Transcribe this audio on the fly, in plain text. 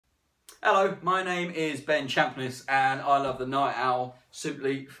Hello, my name is Ben Champniss and I love the Night Owl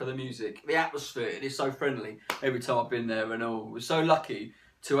simply for the music. The atmosphere, it is so friendly every time I've been there and all. We're so lucky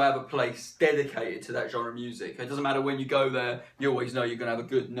to have a place dedicated to that genre of music. It doesn't matter when you go there, you always know you're going to have a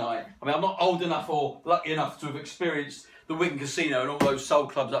good night. I mean, I'm not old enough or lucky enough to have experienced the Wigan Casino and all those soul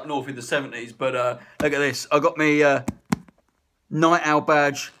clubs up north in the 70s, but look at this. I got me Night Owl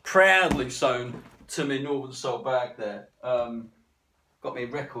badge proudly sewn to my Northern Soul bag there. Got me a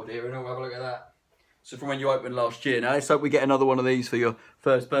record here and I'll have a look at that. So from when you opened last year. Now let's hope we get another one of these for your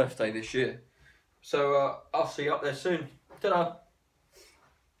first birthday this year. So I'll see you up there soon. Ta-da.